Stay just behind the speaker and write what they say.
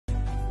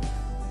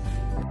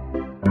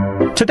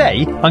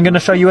Today, I'm going to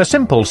show you a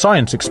simple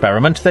science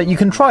experiment that you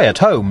can try at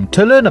home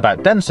to learn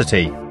about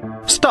density.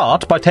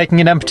 Start by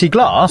taking an empty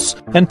glass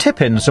and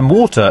tip in some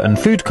water and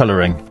food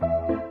colouring.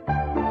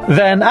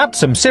 Then add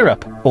some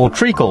syrup or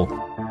treacle.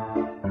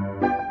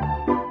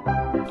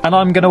 And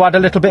I'm going to add a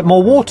little bit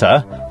more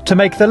water to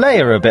make the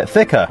layer a bit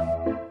thicker.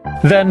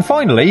 Then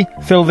finally,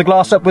 fill the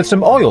glass up with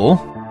some oil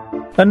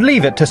and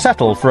leave it to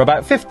settle for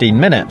about 15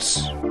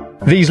 minutes.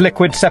 These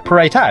liquids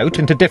separate out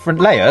into different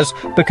layers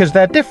because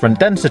they're different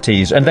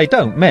densities and they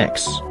don't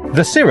mix.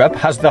 The syrup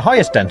has the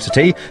highest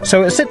density,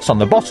 so it sits on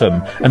the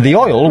bottom, and the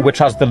oil, which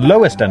has the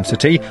lowest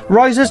density,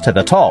 rises to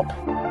the top.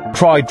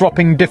 Try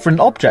dropping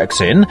different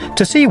objects in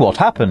to see what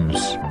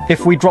happens.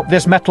 If we drop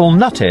this metal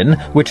nut in,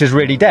 which is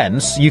really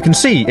dense, you can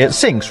see it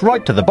sinks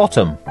right to the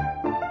bottom.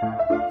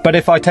 But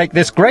if I take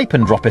this grape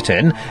and drop it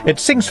in, it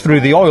sinks through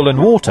the oil and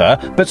water,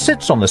 but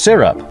sits on the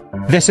syrup.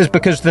 This is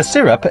because the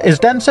syrup is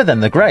denser than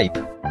the grape.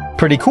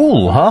 Pretty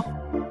cool, huh?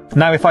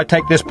 Now if I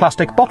take this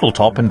plastic bottle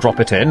top and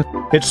drop it in,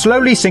 it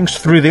slowly sinks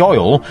through the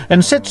oil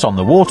and sits on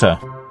the water.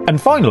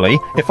 And finally,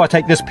 if I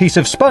take this piece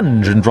of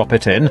sponge and drop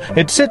it in,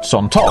 it sits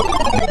on top.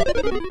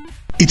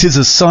 It is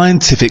a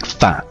scientific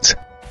fact,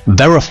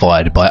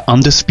 verified by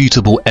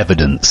undisputable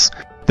evidence,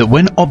 that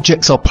when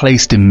objects are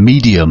placed in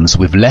mediums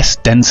with less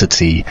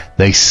density,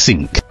 they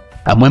sink,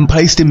 and when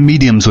placed in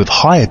mediums with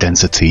higher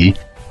density,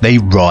 they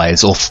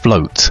rise or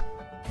float.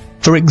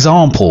 For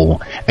example,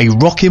 a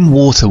rock in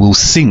water will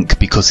sink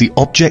because the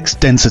object's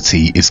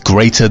density is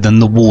greater than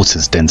the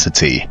water's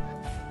density,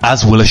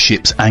 as will a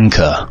ship's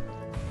anchor.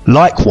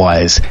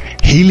 Likewise,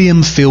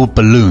 helium-filled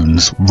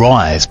balloons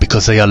rise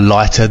because they are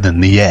lighter than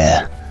the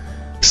air.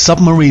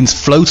 Submarines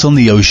float on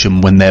the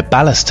ocean when their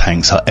ballast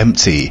tanks are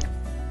empty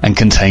and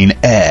contain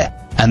air,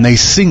 and they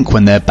sink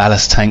when their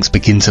ballast tanks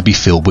begin to be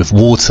filled with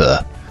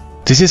water.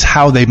 This is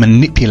how they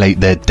manipulate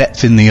their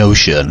depth in the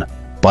ocean,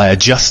 by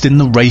adjusting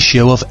the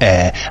ratio of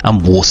air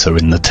and water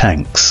in the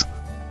tanks.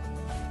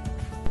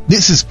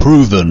 This is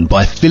proven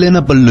by filling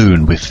a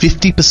balloon with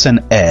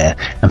 50% air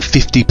and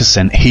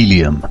 50%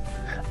 helium.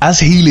 As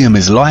helium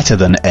is lighter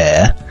than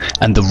air,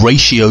 and the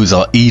ratios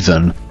are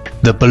even,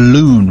 the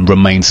balloon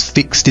remains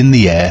fixed in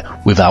the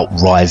air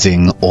without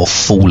rising or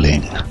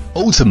falling.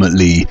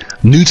 Ultimately,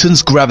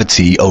 Newton's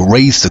gravity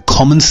erased the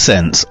common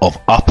sense of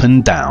up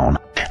and down,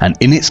 and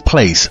in its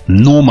place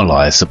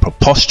normalized the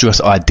preposterous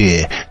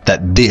idea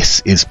that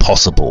this is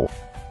possible.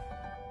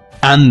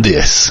 And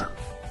this.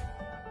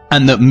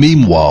 And that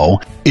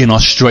meanwhile, in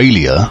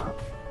Australia,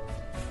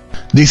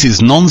 this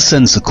is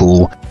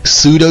nonsensical,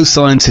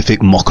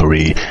 pseudoscientific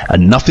mockery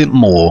and nothing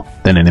more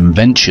than an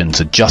invention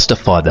to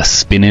justify the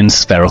spinning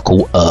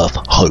spherical Earth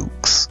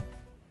hoax.